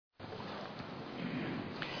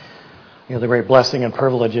The great blessing and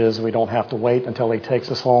privilege is we don't have to wait until He takes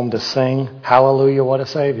us home to sing, hallelujah, what a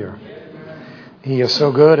Savior. He is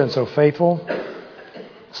so good and so faithful,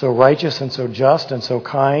 so righteous and so just and so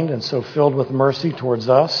kind and so filled with mercy towards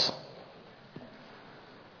us.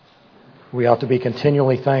 We ought to be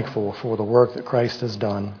continually thankful for the work that Christ has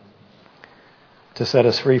done to set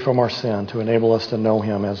us free from our sin, to enable us to know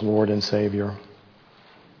Him as Lord and Savior.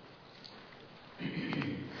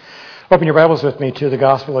 Open your Bibles with me to the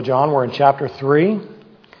Gospel of John. We're in chapter 3,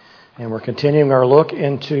 and we're continuing our look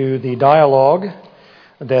into the dialogue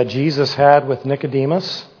that Jesus had with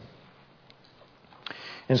Nicodemus.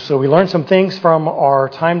 And so we learned some things from our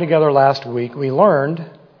time together last week. We learned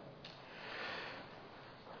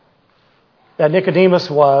that Nicodemus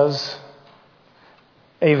was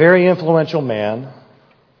a very influential man,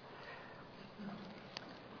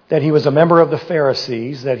 that he was a member of the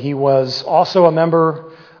Pharisees, that he was also a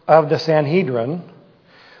member of the Sanhedrin,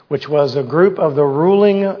 which was a group of the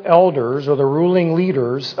ruling elders or the ruling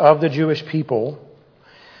leaders of the Jewish people,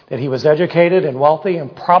 that he was educated and wealthy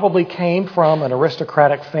and probably came from an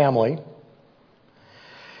aristocratic family.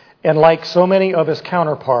 And like so many of his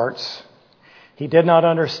counterparts, he did not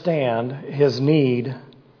understand his need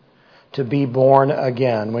to be born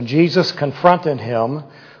again. When Jesus confronted him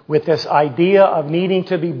with this idea of needing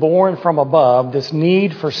to be born from above, this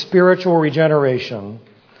need for spiritual regeneration,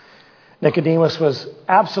 Nicodemus was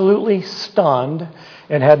absolutely stunned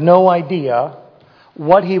and had no idea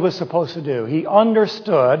what he was supposed to do. He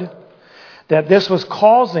understood that this was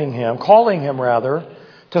calling him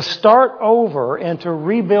to start over and to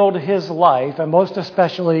rebuild his life, and most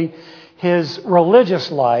especially his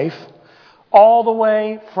religious life, all the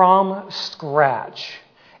way from scratch.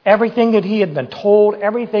 Everything that he had been told,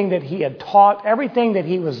 everything that he had taught, everything that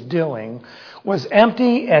he was doing was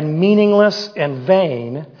empty and meaningless and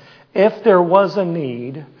vain if there was a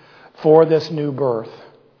need for this new birth.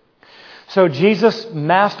 So Jesus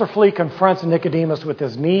masterfully confronts Nicodemus with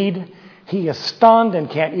his need. He is stunned and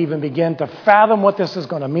can't even begin to fathom what this is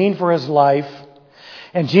going to mean for his life.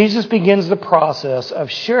 And Jesus begins the process of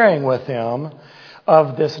sharing with him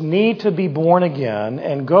of this need to be born again,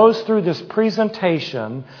 and goes through this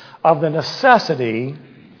presentation of the necessity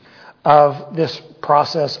of this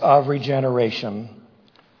process of regeneration.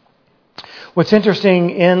 What's interesting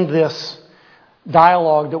in this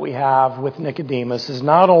dialogue that we have with Nicodemus is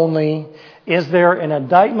not only is there an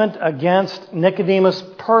indictment against Nicodemus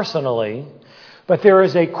personally, but there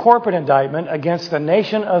is a corporate indictment against the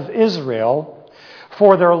nation of Israel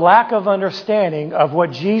for their lack of understanding of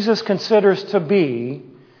what Jesus considers to be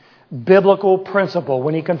biblical principle.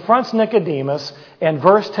 When he confronts Nicodemus in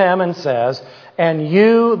verse 10 and says, "And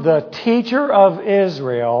you, the teacher of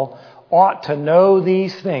Israel, ought to know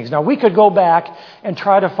these things." Now, we could go back and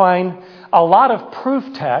try to find a lot of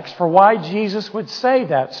proof text for why Jesus would say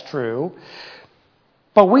that's true.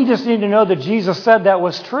 But we just need to know that Jesus said that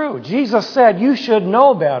was true. Jesus said you should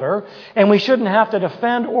know better, and we shouldn't have to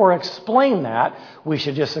defend or explain that. We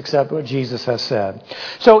should just accept what Jesus has said.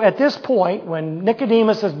 So at this point, when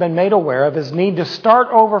Nicodemus has been made aware of his need to start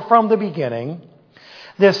over from the beginning,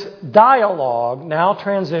 this dialogue now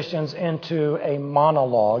transitions into a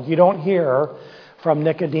monologue. You don't hear from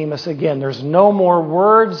Nicodemus again. There's no more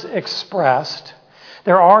words expressed.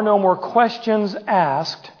 There are no more questions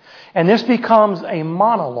asked. And this becomes a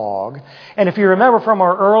monologue. And if you remember from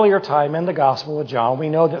our earlier time in the Gospel of John, we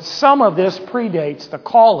know that some of this predates the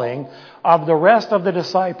calling of the rest of the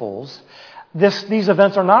disciples. These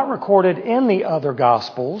events are not recorded in the other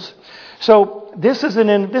Gospels. So this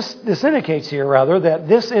indicates here, that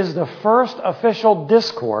this is the first official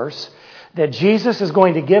discourse that Jesus is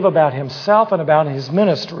going to give about himself and about his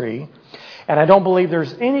ministry. And I don't believe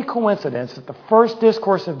there's any coincidence that the first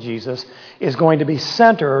discourse of Jesus is going to be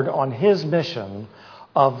centered on his mission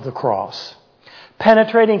of the cross,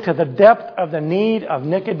 penetrating to the depth of the need of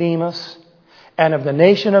Nicodemus and of the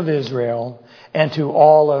nation of Israel and to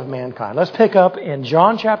all of mankind. Let's pick up in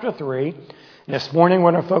John chapter 3. This morning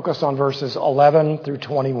we're going to focus on verses 11 through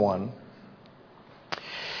 21.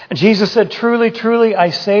 And Jesus said, "Truly, truly, I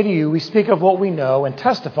say to you, we speak of what we know and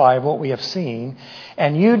testify of what we have seen,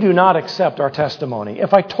 and you do not accept our testimony.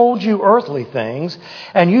 If I told you earthly things,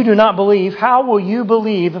 and you do not believe, how will you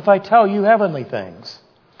believe if I tell you heavenly things?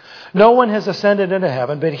 No one has ascended into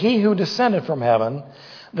heaven, but he who descended from heaven,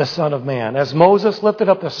 the Son of Man. As Moses lifted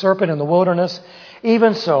up the serpent in the wilderness,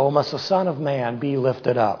 even so must the Son of Man be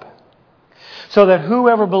lifted up, so that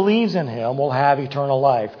whoever believes in him will have eternal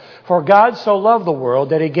life. For God so loved the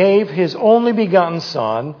world that he gave his only begotten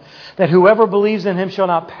Son, that whoever believes in him shall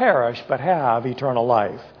not perish, but have eternal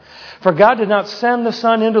life. For God did not send the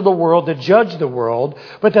Son into the world to judge the world,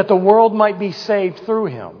 but that the world might be saved through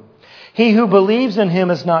him. He who believes in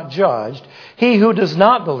him is not judged. He who does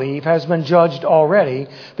not believe has been judged already,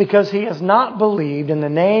 because he has not believed in the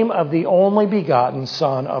name of the only begotten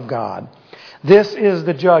Son of God. This is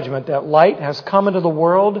the judgment, that light has come into the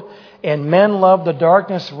world, and men love the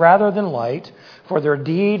darkness rather than light, for their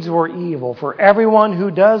deeds were evil. For everyone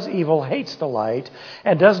who does evil hates the light,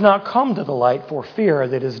 and does not come to the light for fear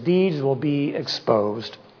that his deeds will be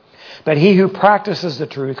exposed. But he who practices the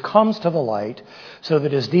truth comes to the light, so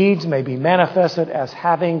that his deeds may be manifested as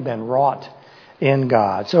having been wrought in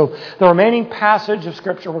God. So the remaining passage of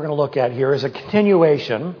Scripture we're going to look at here is a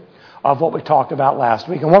continuation of what we talked about last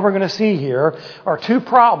week. And what we're going to see here are two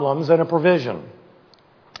problems and a provision.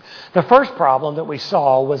 The first problem that we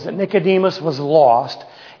saw was that Nicodemus was lost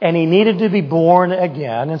and he needed to be born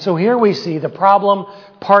again. And so here we see the problem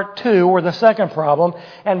part 2, or the second problem,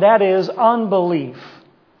 and that is unbelief.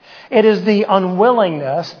 It is the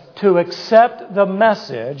unwillingness to accept the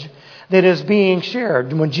message that is being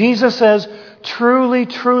shared. When Jesus says, "Truly,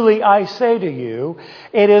 truly, I say to you,"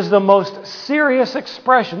 it is the most serious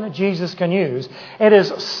expression that Jesus can use. It is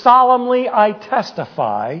solemnly, I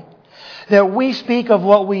testify, that we speak of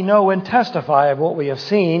what we know and testify of what we have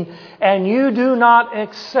seen, and you do not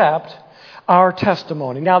accept our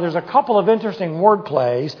testimony. Now, there's a couple of interesting word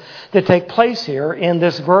plays that take place here in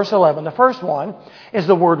this verse 11. The first one is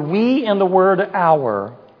the word "we" and the word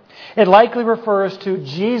 "our." It likely refers to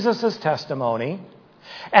Jesus' testimony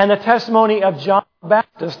and the testimony of John the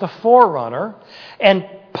Baptist, the forerunner, and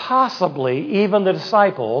possibly even the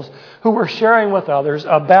disciples who were sharing with others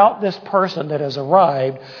about this person that has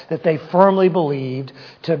arrived that they firmly believed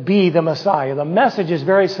to be the Messiah. The message is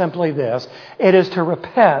very simply this: it is to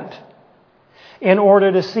repent in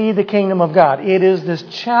order to see the kingdom of God. It is this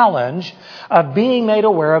challenge of being made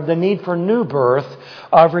aware of the need for new birth,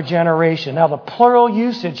 of regeneration. Now, the plural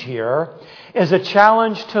usage here is a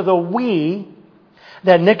challenge to the "we"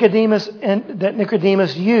 that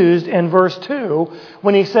Nicodemus used in verse 2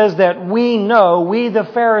 when he says that we know, we the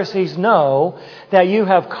Pharisees know, that you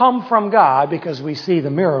have come from God because we see the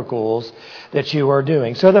miracles that you are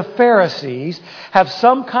doing. So the Pharisees have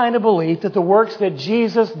some kind of belief that the works that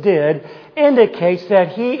Jesus did indicates that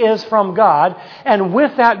he is from God. And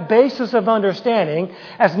with that basis of understanding,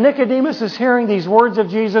 as Nicodemus is hearing these words of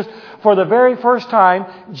Jesus for the very first time,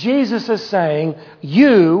 Jesus is saying,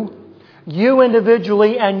 you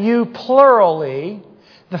individually and you plurally,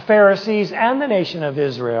 the Pharisees and the nation of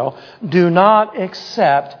Israel, do not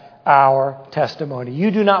accept our testimony.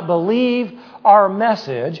 You do not believe our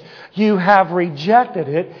message. You have rejected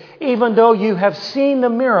it, even though you have seen the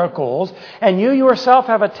miracles and you yourself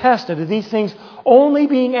have attested to these things only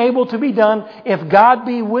being able to be done if God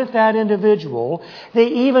be with that individual. They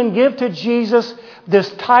even give to Jesus this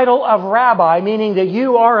title of rabbi, meaning that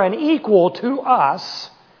you are an equal to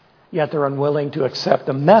us. Yet they're unwilling to accept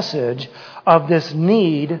the message of this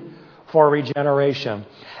need for regeneration.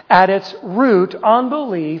 At its root,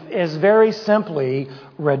 unbelief is very simply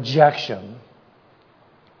rejection.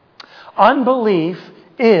 Unbelief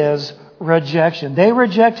is rejection. They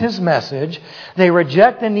reject his message. They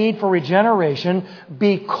reject the need for regeneration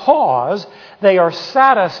because they are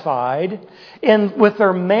satisfied with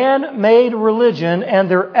their man-made religion and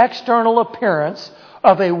their external appearance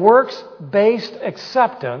of a works-based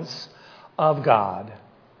acceptance of God.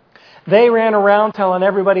 They ran around telling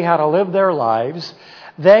everybody how to live their lives.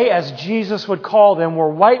 They, as Jesus would call them, were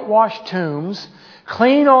whitewashed tombs,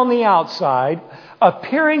 clean on the outside,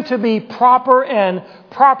 appearing to be proper and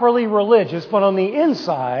properly religious, but on the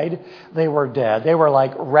inside, they were dead. They were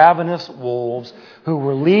like ravenous wolves who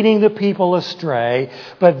were leading the people astray,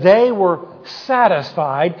 but they were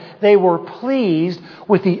satisfied, they were pleased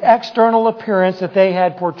with the external appearance that they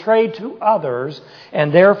had portrayed to others,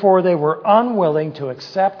 and therefore they were unwilling to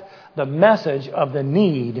accept the message of the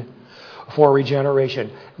need for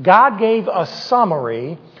regeneration. God gave a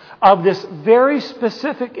summary of this very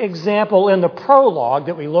specific example in the prologue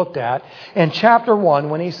that we looked at in chapter 1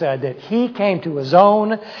 when he said that he came to his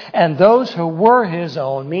own and those who were his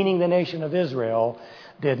own, meaning the nation of Israel,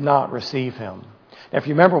 did not receive him. Now, if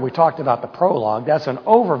you remember, we talked about the prologue. That's an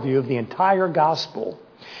overview of the entire gospel.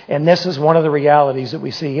 And this is one of the realities that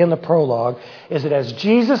we see in the prologue, is that as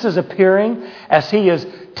Jesus is appearing, as he is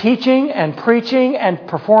teaching and preaching and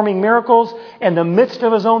performing miracles in the midst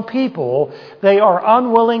of his own people, they are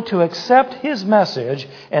unwilling to accept his message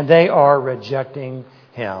and they are rejecting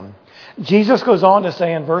him. Jesus goes on to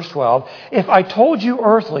say in verse 12, if I told you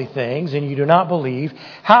earthly things and you do not believe,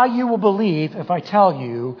 how you will believe if I tell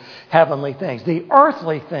you heavenly things? The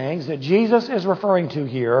earthly things that Jesus is referring to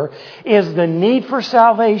here is the need for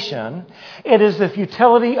salvation. It is the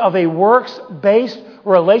futility of a works-based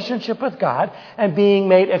relationship with God and being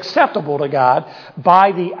made acceptable to God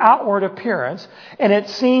by the outward appearance. And it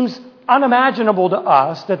seems unimaginable to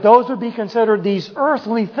us that those would be considered these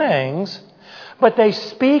earthly things, but they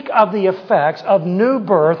speak of the effects of new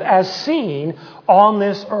birth as seen on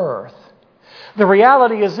this earth. The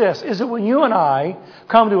reality is this, is that when you and I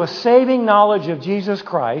come to a saving knowledge of Jesus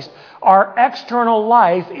Christ, our external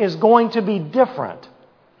life is going to be different.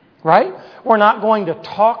 Right? We're not going to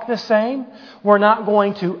talk the same. We're not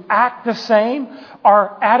going to act the same.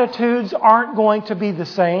 Our attitudes aren't going to be the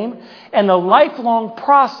same. And the lifelong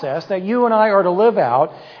process that you and I are to live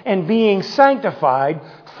out in being sanctified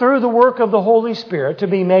through the work of the Holy Spirit to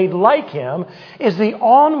be made like Him is the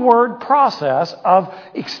onward process of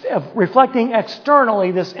reflecting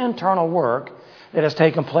externally this internal work that has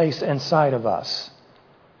taken place inside of us.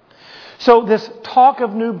 So this talk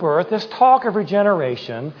of new birth, this talk of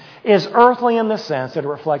regeneration is earthly in the sense that it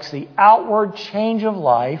reflects the outward change of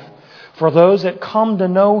life for those that come to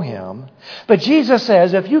know Him. But Jesus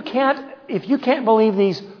says, if you can't believe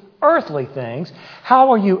these earthly things,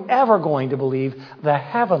 how are you ever going to believe the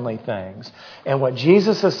heavenly things? And what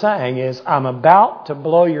Jesus is saying is, I'm about to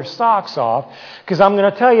blow your socks off because I'm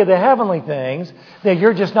going to tell you the heavenly things that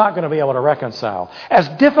you're just not going to be able to reconcile. As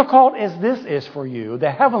difficult as this is for you,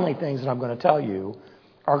 the heavenly things that I'm going to tell you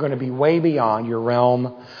are going to be way beyond your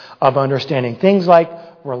realm of understanding. Things like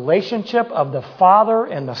relationship of the Father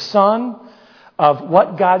and the Son, of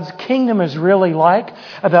what God's kingdom is really like,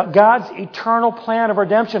 about God's eternal plan of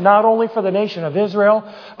redemption, not only for the nation of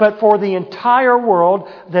Israel, but for the entire world,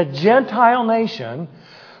 the Gentile nation,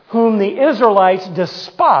 whom the Israelites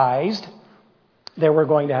despised. They were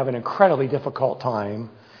going to have an incredibly difficult time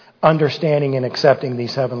understanding and accepting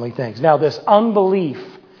these heavenly things. Now, this unbelief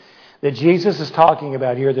that Jesus is talking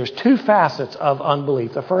about here, there's two facets of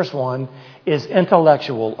unbelief. The first one is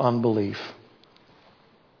intellectual unbelief.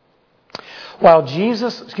 While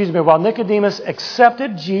Nicodemus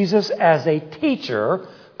accepted Jesus as a teacher,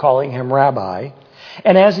 calling him rabbi,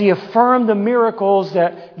 and as he affirmed the miracles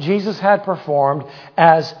that Jesus had performed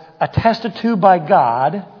as attested to by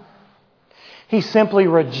God, he simply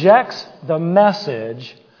rejects the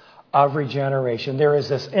message of regeneration. There is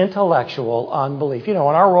this intellectual unbelief. You know,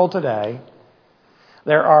 in our world today,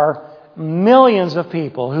 there are millions of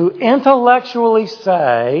people who intellectually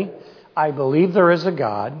say, I believe there is a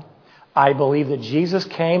God. I believe that Jesus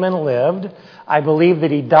came and lived. I believe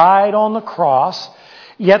that He died on the cross.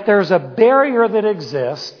 Yet there's a barrier that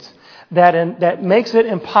exists that makes it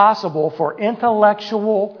impossible for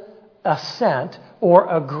intellectual assent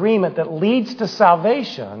or agreement that leads to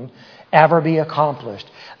salvation ever be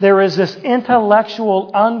accomplished. There is this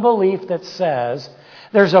intellectual unbelief that says,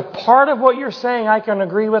 there's a part of what you're saying I can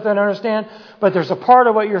agree with and understand, but there's a part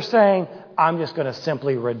of what you're saying I'm just going to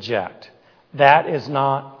simply reject. That is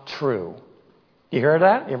not true. You hear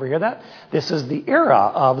that? You ever hear that? This is the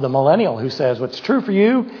era of the millennial who says what's true for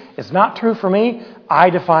you is not true for me. I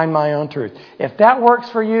define my own truth. If that works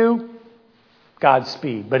for you,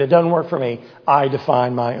 Godspeed. But it doesn't work for me. I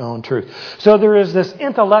define my own truth. So there is this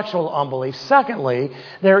intellectual unbelief. Secondly,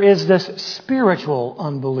 there is this spiritual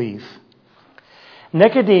unbelief.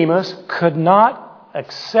 Nicodemus could not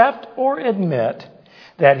accept or admit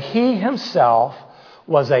that he himself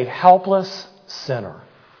was a helpless sinner.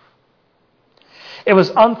 It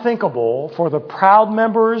was unthinkable for the proud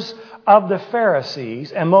members of the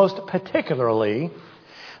Pharisees, and most particularly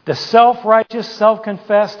the self-righteous,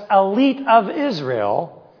 self-confessed elite of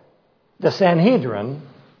Israel, the Sanhedrin,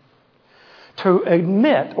 to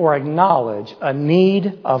admit or acknowledge a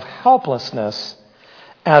need of helplessness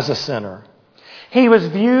as a sinner. He was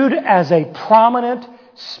viewed as a prominent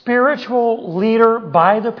spiritual leader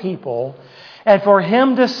by the people. And for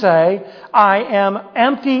him to say, I am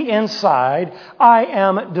empty inside, I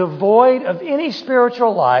am devoid of any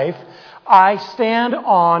spiritual life, I stand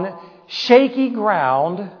on shaky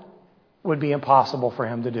ground, would be impossible for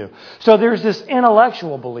him to do. So there's this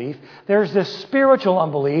intellectual belief, there's this spiritual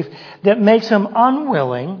unbelief that makes him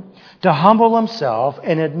unwilling to humble himself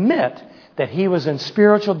and admit that he was in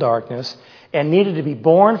spiritual darkness and needed to be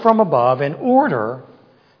born from above in order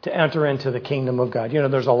to enter into the kingdom of God. You know,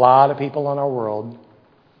 there's a lot of people in our world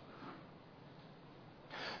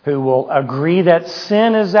who will agree that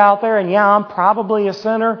sin is out there, and yeah, I'm probably a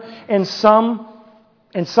sinner in some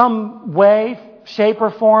way, shape, or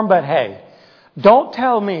form, but hey, Don't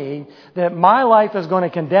tell me that my life is going to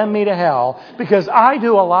condemn me to hell because I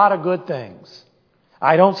do a lot of good things.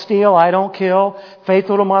 I don't steal. I don't kill.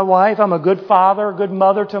 Faithful to my wife. I'm a good father, a good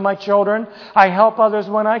mother to my children. I help others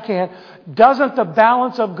when I can. Doesn't the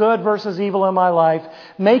balance of good versus evil in my life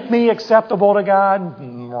make me acceptable to God?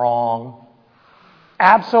 Wrong.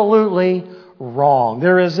 Absolutely wrong.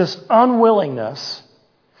 There is this unwillingness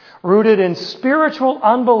rooted in spiritual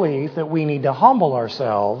unbelief that we need to humble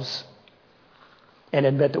ourselves and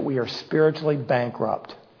admit that we are spiritually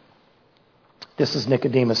bankrupt. This is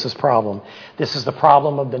Nicodemus' problem. This is the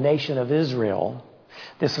problem of the nation of Israel.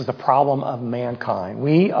 This is the problem of mankind.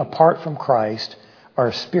 We, apart from Christ,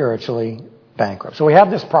 are spiritually bankrupt. So we have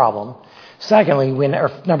this problem. Secondly,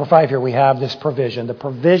 number 5 here, we have this provision. The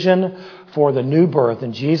provision for the new birth.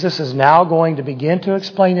 And Jesus is now going to begin to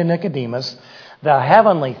explain to Nicodemus the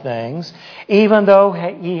heavenly things, even though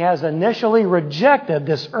he has initially rejected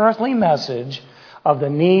this earthly message of the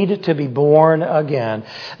need to be born again.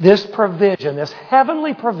 This provision, this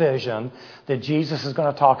heavenly provision that Jesus is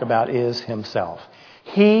going to talk about is Himself.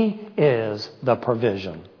 He is the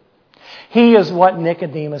provision. He is what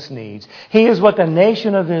Nicodemus needs. He is what the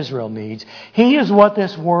nation of Israel needs. He is what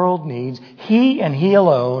this world needs. He and He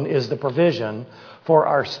alone is the provision for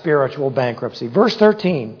our spiritual bankruptcy. Verse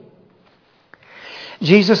 13.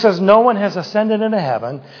 Jesus says, "No one has ascended into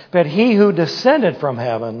heaven, but He who descended from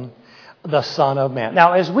heaven, the Son of Man."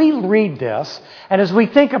 Now, as we read this, and as we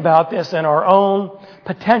think about this in our own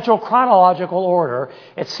potential chronological order,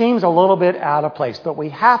 it seems a little bit out of place. But we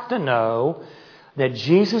have to know that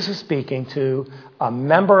Jesus is speaking to a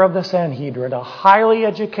member of the Sanhedrin, a highly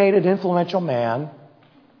educated, influential man.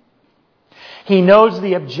 He knows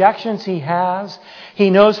the objections he has. He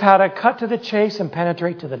knows how to cut to the chase and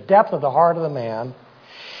penetrate to the depth of the heart of the man.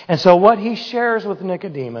 And so what he shares with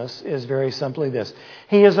Nicodemus is very simply this.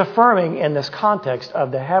 He is affirming in this context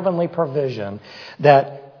of the heavenly provision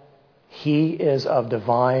that He is of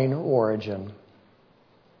divine origin.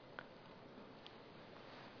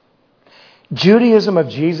 Judaism of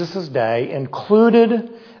Jesus' day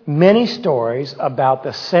included many stories about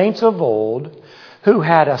the saints of old who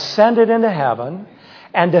had ascended into heaven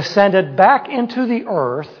and descended back into the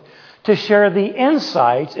earth to share the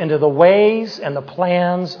insights into the ways and the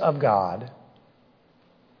plans of God.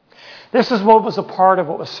 This is what was a part of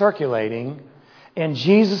what was circulating in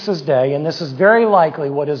Jesus' day, and this is very likely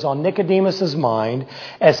what is on Nicodemus' mind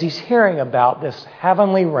as he's hearing about this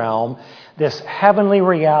heavenly realm, this heavenly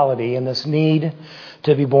reality, and this need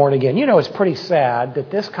to be born again. You know, it's pretty sad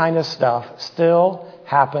that this kind of stuff still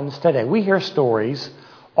happens today. We hear stories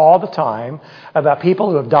all the time about people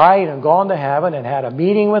who have died and gone to heaven and had a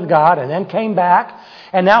meeting with God and then came back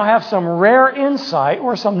and now have some rare insight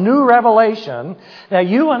or some new revelation that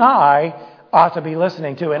you and I ought to be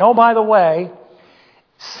listening to. And oh, by the way,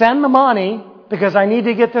 send the money because I need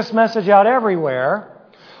to get this message out everywhere,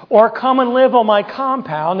 or come and live on my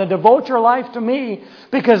compound and devote your life to me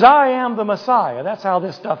because I am the Messiah. That's how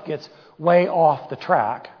this stuff gets way off the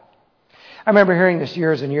track. I remember hearing this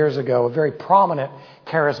years and years ago. A very prominent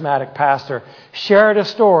charismatic pastor shared a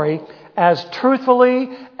story as truthfully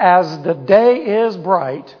as the day is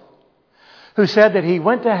bright, who said that he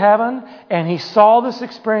went to heaven and he saw this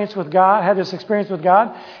experience with God, had this experience with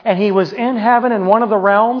God, and he was in heaven in one of the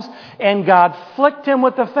realms, and God flicked him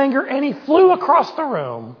with the finger and he flew across the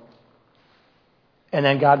room. And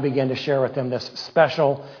then God began to share with him this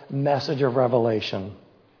special message of revelation.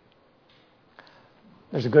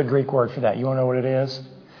 There's a good Greek word for that. You want to know what it is?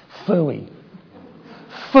 Phooey.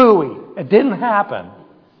 Phooey. It didn't happen.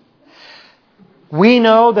 We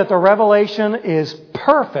know that the revelation is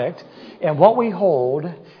perfect in what we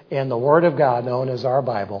hold in the Word of God known as our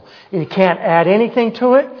Bible. You can't add anything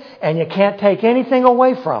to it, and you can't take anything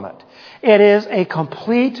away from it. It is a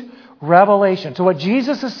complete revelation. So what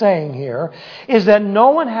Jesus is saying here is that no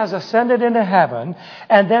one has ascended into heaven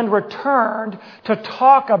and then returned to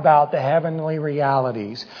talk about the heavenly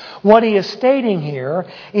realities. What he is stating here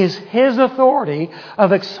is his authority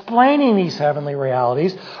of explaining these heavenly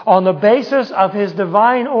realities on the basis of his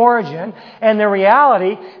divine origin and the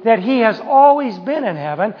reality that he has always been in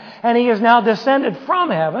heaven, and he has now descended from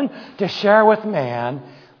heaven to share with man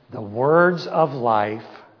the words of life,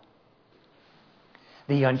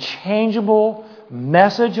 the unchangeable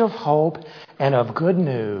message of hope and of good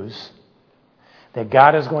news that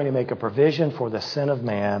God is going to make a provision for the sin of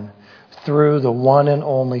man through the one and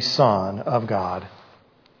only Son of God.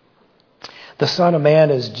 The Son of Man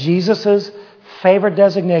is Jesus' favorite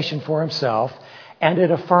designation for himself, and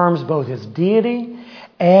it affirms both his deity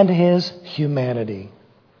and his humanity.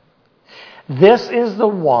 This is the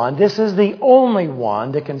one, this is the only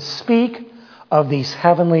one that can speak of these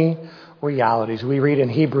heavenly realities. We read in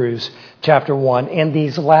Hebrews chapter 1, in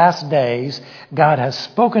these last days, God has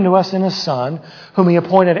spoken to us in His Son, whom He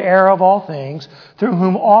appointed heir of all things, through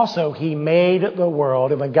whom also He made the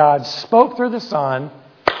world. And when God spoke through the Son,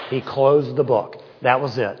 He closed the book. That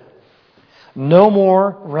was it. No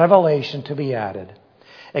more revelation to be added,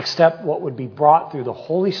 except what would be brought through the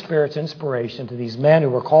Holy Spirit's inspiration to these men who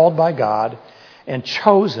were called by God and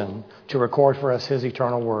chosen to record for us His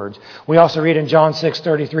eternal words. We also read in John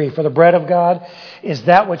 6:33, for the bread of God is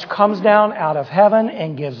that which comes down out of heaven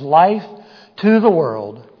and gives life to the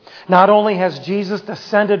world. Not only has Jesus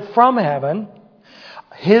descended from heaven,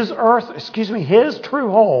 His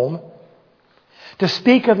true home, to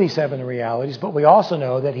speak of these heavenly realities, but we also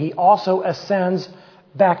know that He also ascends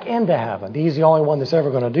back into heaven. He's the only one that's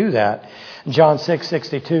ever going to do that. John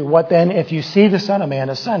 6:62, what then if you see the Son of Man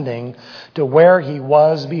ascending to where He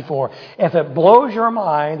was before? If it blows your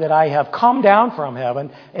mind that I have come down from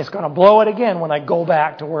heaven, it's going to blow it again when I go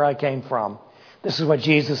back to where I came from. This is what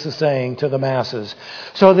Jesus is saying to the masses.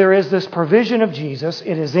 So there is this provision of Jesus.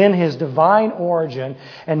 It is in His divine origin.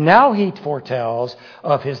 And now He foretells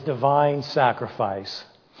of His divine sacrifice.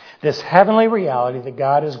 This heavenly reality that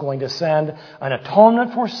God is going to send an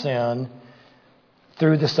atonement for sin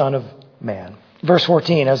through the Son of Man. Verse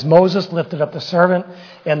 14, as Moses lifted up the serpent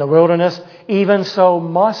in the wilderness, even so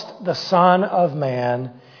must the Son of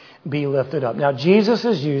Man be lifted up. Now Jesus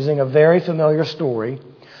is using a very familiar story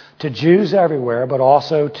to Jews everywhere, but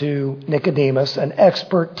also to Nicodemus, an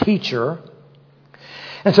expert teacher.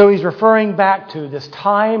 And so He's referring back to this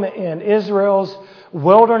time in Israel's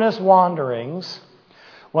wilderness wanderings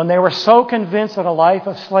when they were so convinced that a life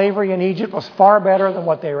of slavery in Egypt was far better than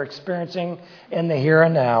what they were experiencing in the here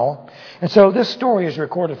and now. And so this story is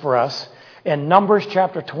recorded for us in Numbers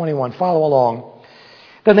chapter 21. Follow along.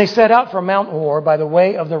 Then they set out from Mount Hor by the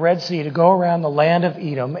way of the Red Sea to go around the land of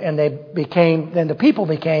Edom, and then the people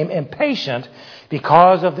became impatient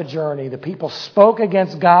because of the journey. The people spoke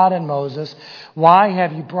against God and Moses. Why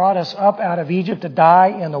have you brought us up out of Egypt to die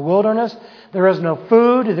in the wilderness? There is no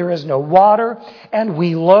food, there is no water, and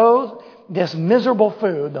we loathe this miserable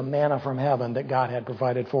food, the manna from heaven that God had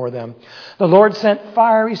provided for them. The Lord sent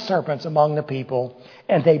fiery serpents among the people,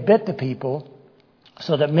 and they bit the people,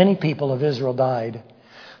 so that many people of Israel died.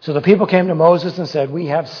 So the people came to Moses and said, we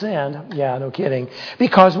have sinned, yeah, no kidding,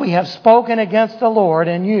 because we have spoken against the Lord,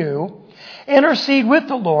 and you intercede with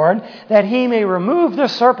the Lord that He may remove the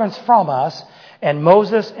serpents from us. And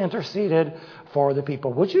Moses interceded for the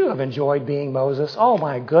people. Would you have enjoyed being Moses? Oh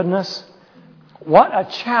my goodness. What a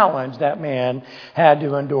challenge that man had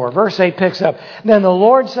to endure. Verse 8 picks up. Then the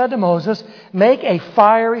Lord said to Moses, make a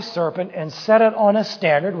fiery serpent and set it on a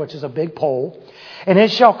standard, which is a big pole. And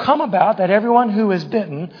it shall come about that everyone who is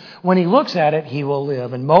bitten, when he looks at it, he will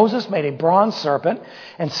live. And Moses made a bronze serpent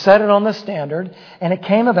and set it on the standard. And it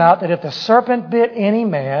came about that if the serpent bit any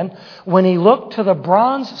man, when he looked to the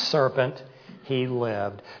bronze serpent, he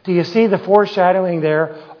lived. Do you see the foreshadowing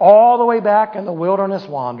there? All the way back in the wilderness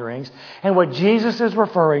wanderings. And what Jesus is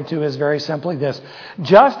referring to is very simply this.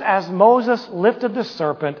 Just as Moses lifted the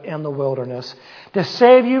serpent in the wilderness to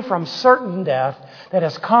save you from certain death that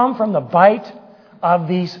has come from the bite of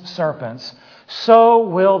these serpents, so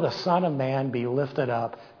will the Son of Man be lifted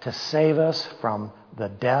up to save us from the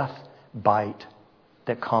death bite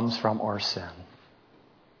that comes from our sin.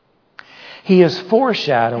 He is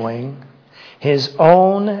foreshadowing His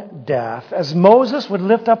own death. As Moses would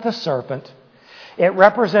lift up the serpent, it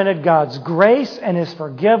represented God's grace and His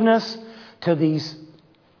forgiveness to these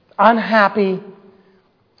unhappy,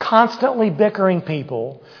 constantly bickering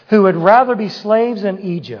people who would rather be slaves in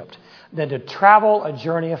Egypt than to travel a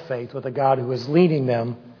journey of faith with a God who is leading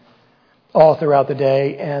them all throughout the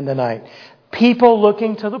day and the night. People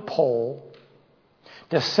looking to the pole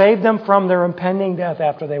to save them from their impending death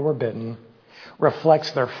after they were bitten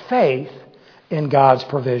reflects their faith in God's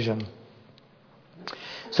provision.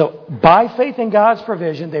 So by faith in God's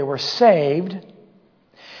provision, they were saved.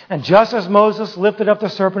 And just as Moses lifted up the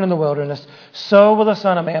serpent in the wilderness, so will the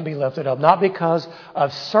Son of Man be lifted up. Not because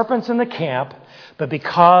of serpents in the camp, but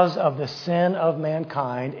because of the sin of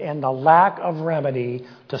mankind and the lack of remedy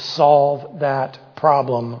to solve that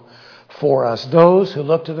problem for us. Those who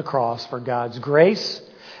look to the cross for God's grace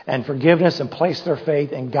and forgiveness and place their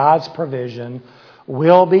faith in God's provision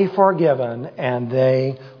will be forgiven and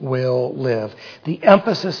they will live. The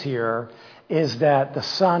emphasis here is that the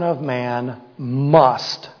Son of Man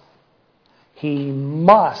must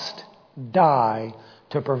die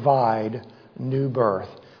to provide new birth.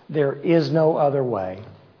 There is no other way.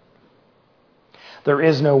 There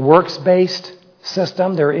is no works-based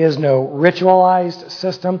system. There is no ritualized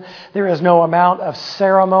system. There is no amount of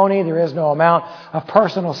ceremony. There is no amount of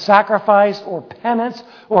personal sacrifice or penance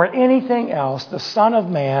or anything else. The Son of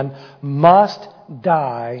Man must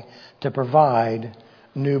die to provide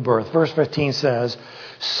new birth. Verse 15 says,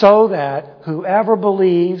 so that whoever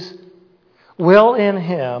believes will in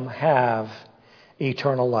him have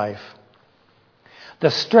eternal life. The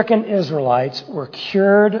stricken Israelites were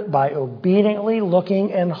cured by obediently looking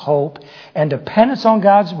in hope and dependence on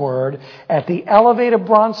God's Word at the elevated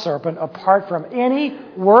bronze serpent apart from any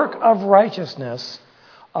work of righteousness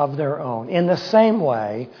of their own. In the same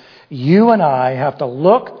way, you and I have to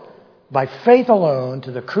look by faith alone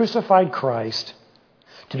to the crucified Christ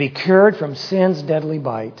to be cured from sin's deadly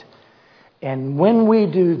bite. And when we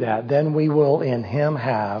do that, then we will in Him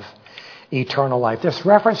have eternal life. This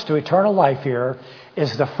reference to eternal life here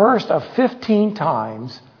is the first of 15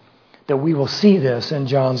 times that we will see this in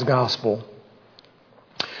John's Gospel.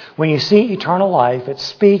 When you see eternal life, it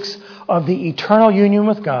speaks of the eternal union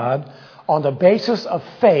with God on the basis of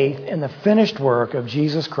faith in the finished work of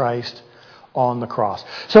Jesus Christ on the cross.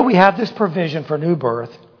 So we have this provision for new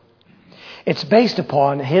birth. It's based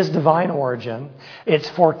upon His divine origin. It's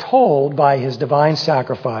foretold by His divine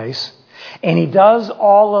sacrifice. And He does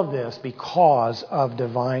all of this because of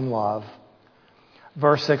divine love.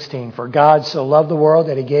 Verse 16, for God so loved the world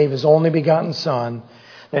that He gave His only begotten Son,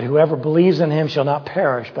 that whoever believes in Him shall not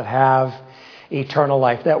perish but have eternal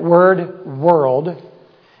life. That word world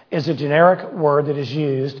is a generic word that is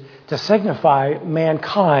used to signify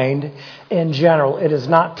mankind in general. It is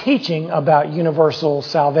not teaching about universal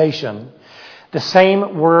salvation. The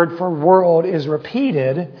same word for world is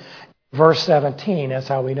repeated verse 17, that's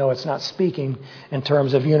how we know it's not speaking in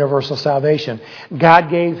terms of universal salvation. God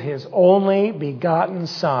gave His only begotten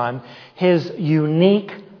Son, His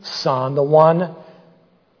unique Son, the one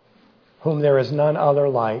whom there is none other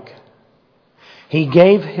like. He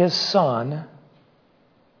gave His Son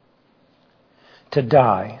to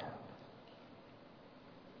die.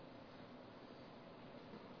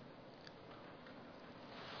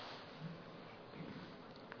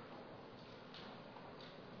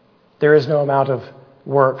 There is no amount of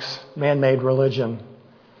works, man-made religion.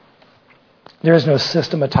 There is no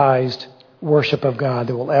systematized worship of God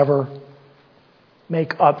that will ever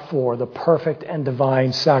make up for the perfect and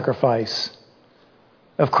divine sacrifice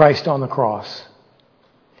of Christ on the cross.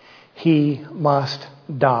 He must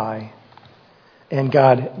die. And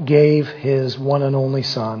God gave His one and only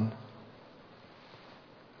Son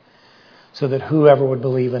so that whoever would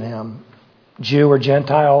believe in Him, Jew or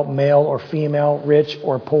Gentile, male or female, rich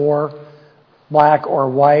or poor, black or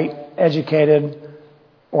white, educated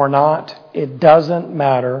or not, it doesn't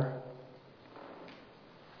matter.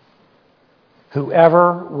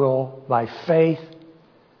 Whoever will, by faith,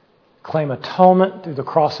 claim atonement through the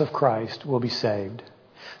cross of Christ will be saved.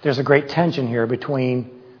 There's a great tension here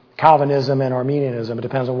between Calvinism and Arminianism. It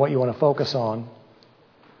depends on what you want to focus on.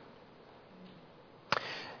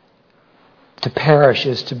 To perish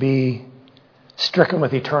is to be stricken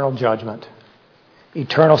with eternal judgment,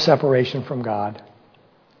 eternal separation from God.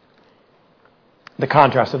 The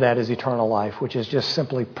contrast of that is eternal life, which is just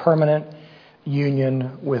simply permanent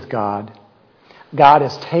union with God. God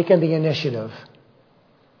has taken the initiative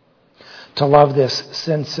to love this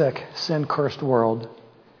sin-sick, sin-cursed world,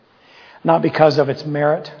 not because of its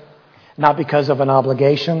merit, not because of an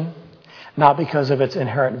obligation, not because of its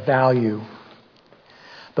inherent value,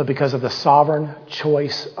 but because of the sovereign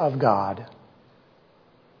choice of God.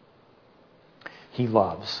 He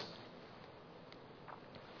loves.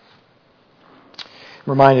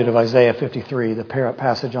 Reminded of Isaiah 53, the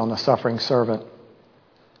passage on the suffering servant.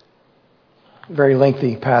 Very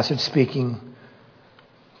lengthy passage speaking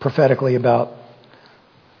prophetically about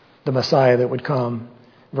the Messiah that would come.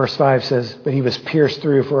 Verse 5 says, but He was pierced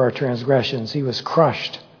through for our transgressions. He was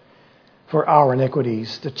crushed for our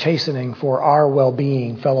iniquities. The chastening for our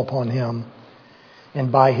well-being fell upon Him.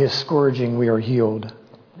 And by His scourging we are healed.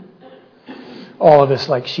 All of us,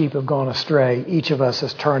 like sheep, have gone astray. Each of us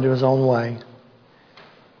has turned to his own way.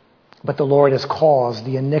 But the Lord has caused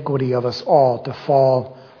the iniquity of us all to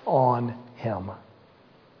fall on Him.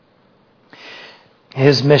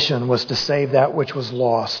 His mission was to save that which was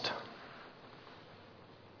lost,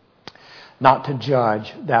 not to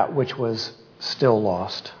judge that which was still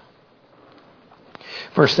lost.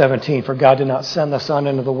 Verse 17, for God did not send the Son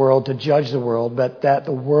into the world to judge the world, but that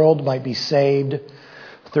the world might be saved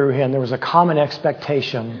through Him. There was a common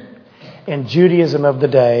expectation in Judaism of the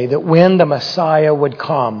day that when the Messiah would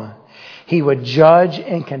come, He would judge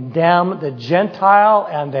and condemn the Gentile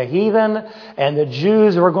and the heathen, and the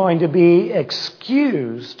Jews were going to be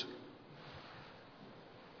excused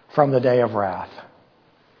from the day of wrath.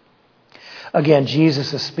 Again,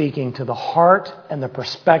 Jesus is speaking to the heart and the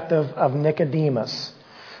perspective of Nicodemus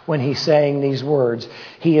when he's saying these words.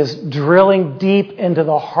 He is drilling deep into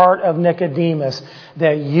the heart of Nicodemus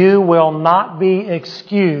that you will not be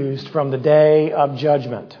excused from the day of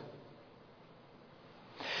judgment.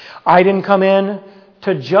 I didn't come in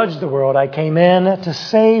to judge the world. I came in to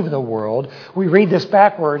save the world. We read this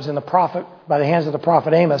backwards in the prophet, by the hands of the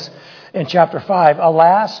prophet Amos in chapter 5.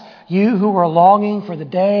 Alas, you who are longing for the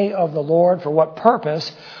day of the Lord, for what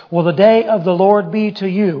purpose will the day of the Lord be to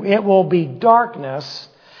you? It will be darkness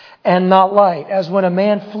and not light, as when a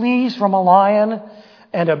man flees from a lion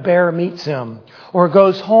and a bear meets him, or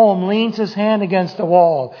goes home, leans his hand against the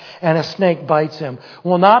wall, and a snake bites him.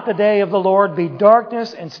 Will not the day of the Lord be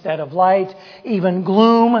darkness instead of light, even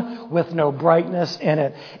gloom with no brightness in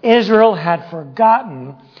it? Israel had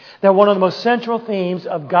forgotten that one of the most central themes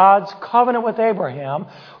of God's covenant with Abraham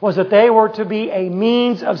was that they were to be a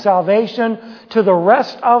means of salvation to the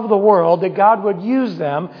rest of the world, that God would use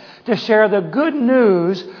them to share the good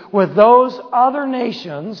news with those other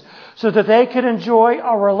nations so that they could enjoy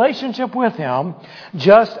a relationship with Him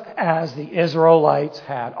just as the Israelites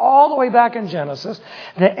had. All the way back in Genesis,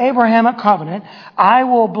 the Abrahamic covenant, I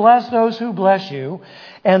will bless those who bless you,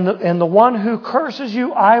 and the one who curses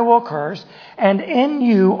you I will curse, and in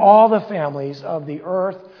you all the families of the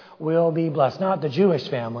earth will be blessed. Not the Jewish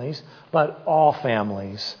families, but all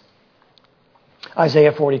families.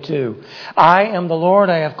 Isaiah 42. I am the Lord,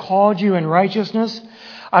 I have called you in righteousness.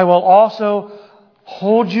 I will also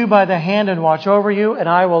hold you by the hand and watch over you, and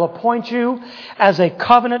I will appoint you as a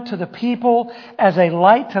covenant to the people, as a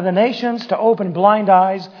light to the nations, to open blind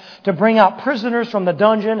eyes, to bring out prisoners from the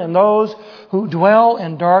dungeon and those who dwell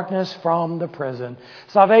in darkness from the prison.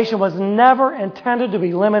 Salvation was never intended to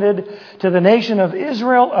be limited to the nation of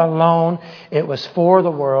Israel alone. It was for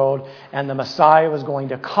the world, and the Messiah was going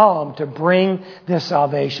to come to bring this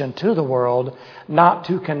salvation to the world, not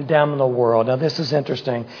to condemn the world. Now, this is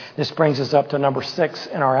interesting. This brings us up to number 6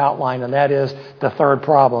 in our outline, and that is the third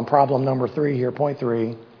problem. Problem number 3 here, point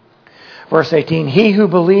 3. Verse 18, he who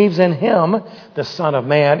believes in Him, the Son of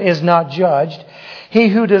Man, is not judged. He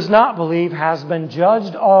who does not believe has been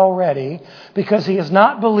judged already, because he has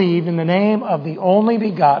not believed in the name of the only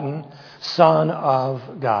begotten Son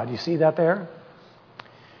of God. You see that there?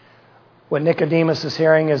 What Nicodemus is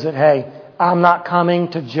hearing is that, hey, I'm not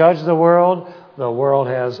coming to judge the world. The world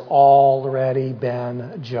has already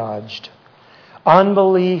been judged.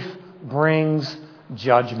 Unbelief brings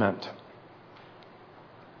judgment.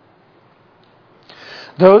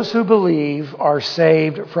 Those who believe are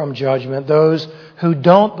saved from judgment. Those who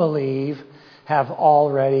don't believe have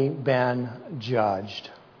already been judged.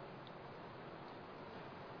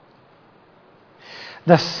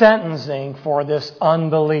 The sentencing for this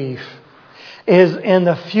unbelief is in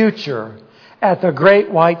the future at the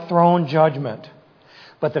great white throne judgment.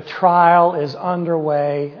 But the trial is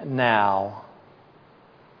underway now.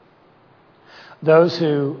 Those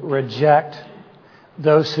who reject,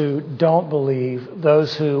 those who don't believe,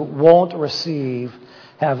 those who won't receive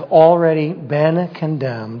have already been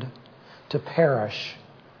condemned to perish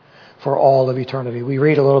for all of eternity. We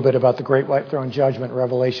read a little bit about the great white throne judgment,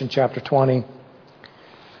 Revelation chapter 20.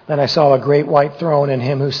 Then I saw a great white throne and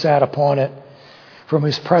Him who sat upon it, from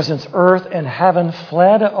whose presence earth and heaven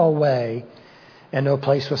fled away, and no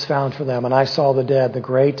place was found for them. And I saw the dead, the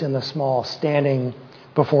great and the small, standing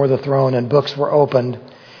before the throne, and books were opened.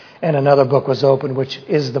 And another book was opened, which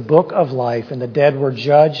is the book of life. And the dead were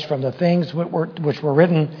judged from the things which were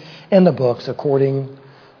written in the books according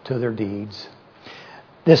to their deeds.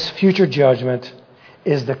 This future judgment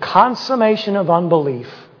is the consummation of unbelief.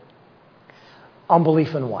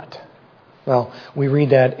 Unbelief in what? Well, we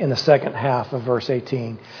read that in the second half of verse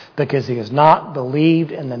 18. Because he has not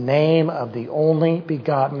believed in the name of the only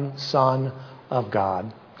begotten Son of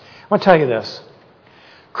God. I want to tell you this.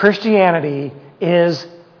 Christianity is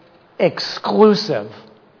exclusive.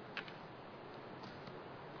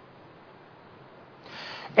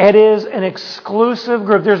 It is an exclusive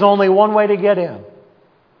group. There's only one way to get in,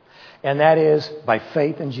 and that is by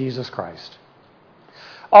faith in Jesus Christ.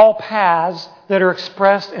 All paths that are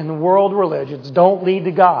expressed in world religions don't lead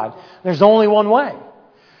to God. There's only one way.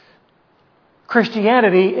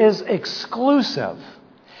 Christianity is exclusive,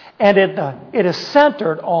 and it is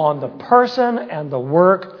centered on the person and the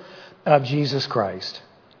work of Jesus Christ.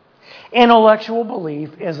 Intellectual belief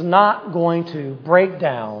is not going to break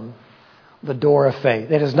down the door of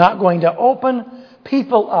faith. It is not going to open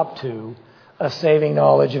people up to a saving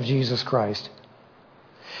knowledge of Jesus Christ.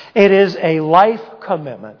 It is a life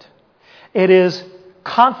commitment. It is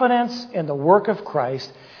confidence in the work of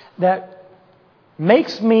Christ that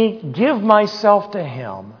makes me give myself to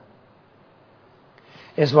Him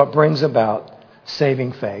is what brings about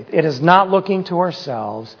saving faith. It is not looking to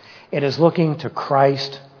ourselves. It is looking to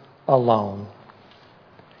Christ alone.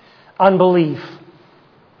 Unbelief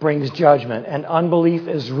brings judgment, and unbelief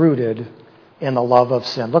is rooted in the love of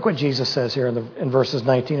sin. Look what Jesus says here in verses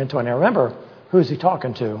 19 and 20. Now remember, who's He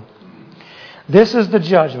talking to? This is the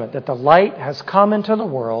judgment, that the light has come into the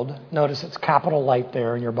world. Notice it's capital light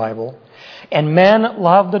there in your Bible. And men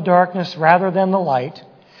love the darkness rather than the light,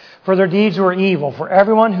 for their deeds were evil. For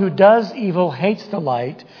everyone who does evil hates the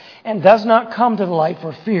light and does not come to the light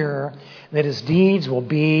for fear that his deeds will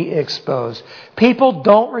be exposed. People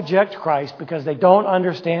don't reject Christ because they don't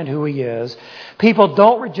understand who He is. People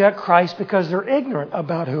don't reject Christ because they're ignorant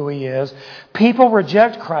about who He is. People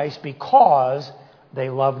reject Christ because they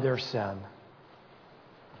love their sin.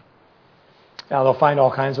 Now, they'll find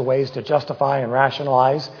all kinds of ways to justify and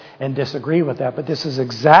rationalize and disagree with that, but this is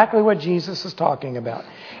exactly what Jesus is talking about.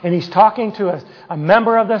 And He's talking to a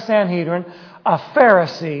member of the Sanhedrin, a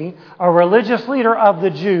Pharisee, a religious leader of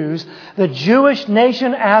the Jews, the Jewish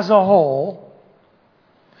nation as a whole,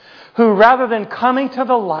 who rather than coming to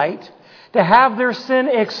the light to have their sin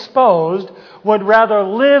exposed, would rather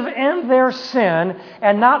live in their sin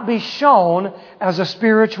and not be shown as a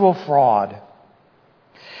spiritual fraud.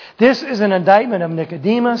 This is an indictment of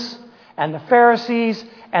Nicodemus and the Pharisees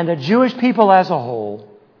and the Jewish people as a whole.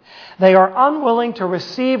 They are unwilling to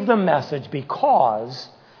receive the message because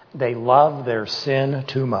they love their sin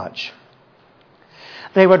too much.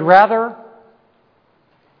 They would rather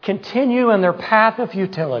continue in their path of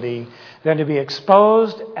futility than to be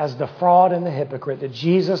exposed as the fraud and the hypocrite that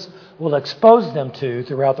Jesus will expose them to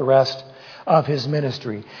throughout the rest of His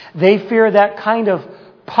ministry. They fear that kind of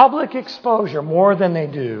public exposure more than they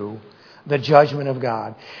do the judgment of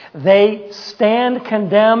God. They stand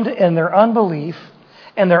condemned in their unbelief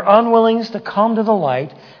and their unwillingness to come to the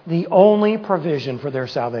light, the only provision for their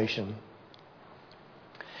salvation.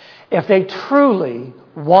 If they truly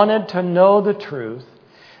wanted to know the truth,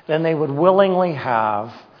 then they would willingly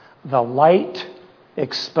have the light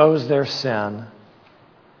expose their sin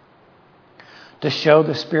to show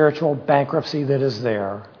the spiritual bankruptcy that is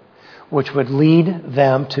there, which would lead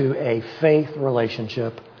them to a faith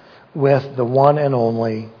relationship with the one and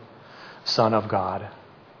only Son of God.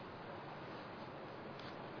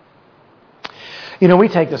 You know, we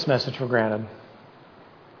take this message for granted.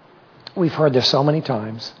 We've heard this so many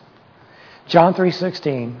times. John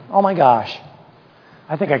 3:16. Oh my gosh.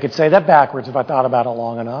 I think I could say that backwards if I thought about it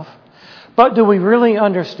long enough. But do we really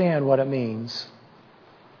understand what it means?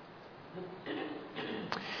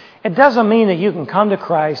 It doesn't mean that you can come to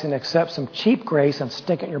Christ and accept some cheap grace and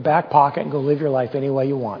stick it in your back pocket and go live your life any way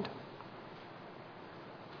you want.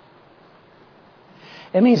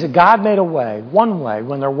 It means that God made a way, one way,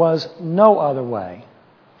 when there was no other way,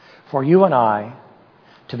 for you and I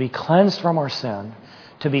to be cleansed from our sin,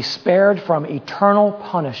 to be spared from eternal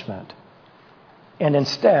punishment, and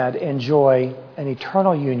instead enjoy an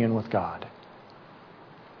eternal union with God.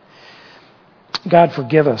 God,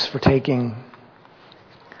 forgive us for taking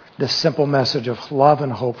this simple message of love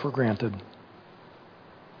and hope for granted.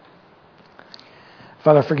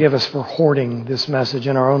 Father, forgive us for hoarding this message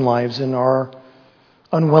in our own lives and our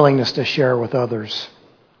unwillingness to share with others.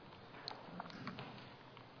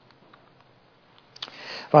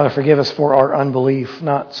 Father, forgive us for our unbelief,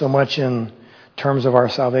 not so much in terms of our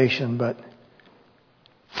salvation, but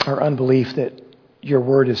our unbelief that your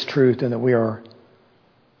word is truth and that we are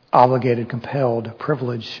obligated, compelled,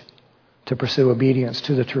 privileged to pursue obedience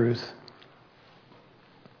to the truth.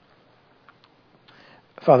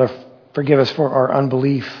 Father, forgive us for our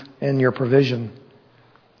unbelief in your provision,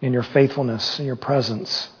 in your faithfulness, in your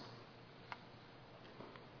presence.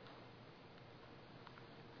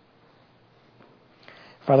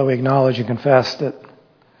 Father, we acknowledge and confess that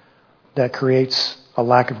that creates a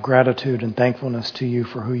lack of gratitude and thankfulness to you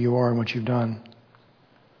for who you are and what you've done.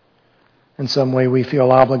 In some way, we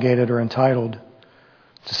feel obligated or entitled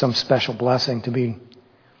to some special blessing to be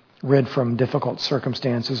rid from difficult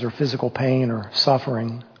circumstances or physical pain or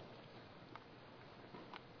suffering.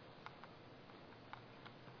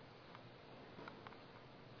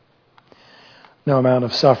 No amount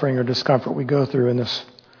of suffering or discomfort we go through in this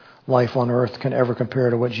life on earth can ever compare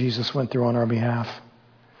to what Jesus went through on our behalf.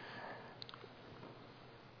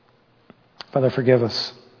 Father, forgive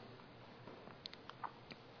us.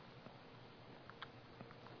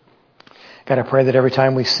 God, I pray that every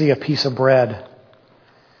time we see a piece of bread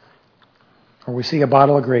or we see a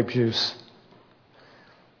bottle of grape juice,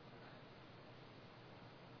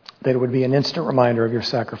 that it would be an instant reminder of your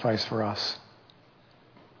sacrifice for us.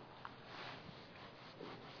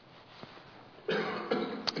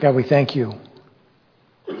 God, we thank you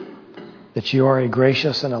that you are a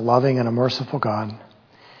gracious and a loving and a merciful God.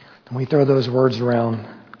 And we throw those words around,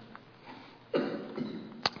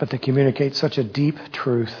 but they communicate such a deep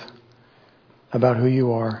truth about who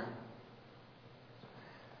you are.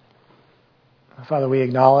 Father, we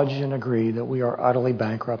acknowledge and agree that we are utterly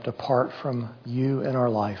bankrupt apart from you in our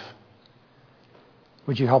life.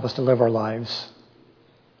 Would you help us to live our lives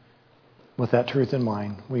with that truth in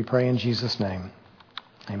mind? We pray in Jesus' name.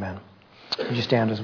 Amen. Would you stand as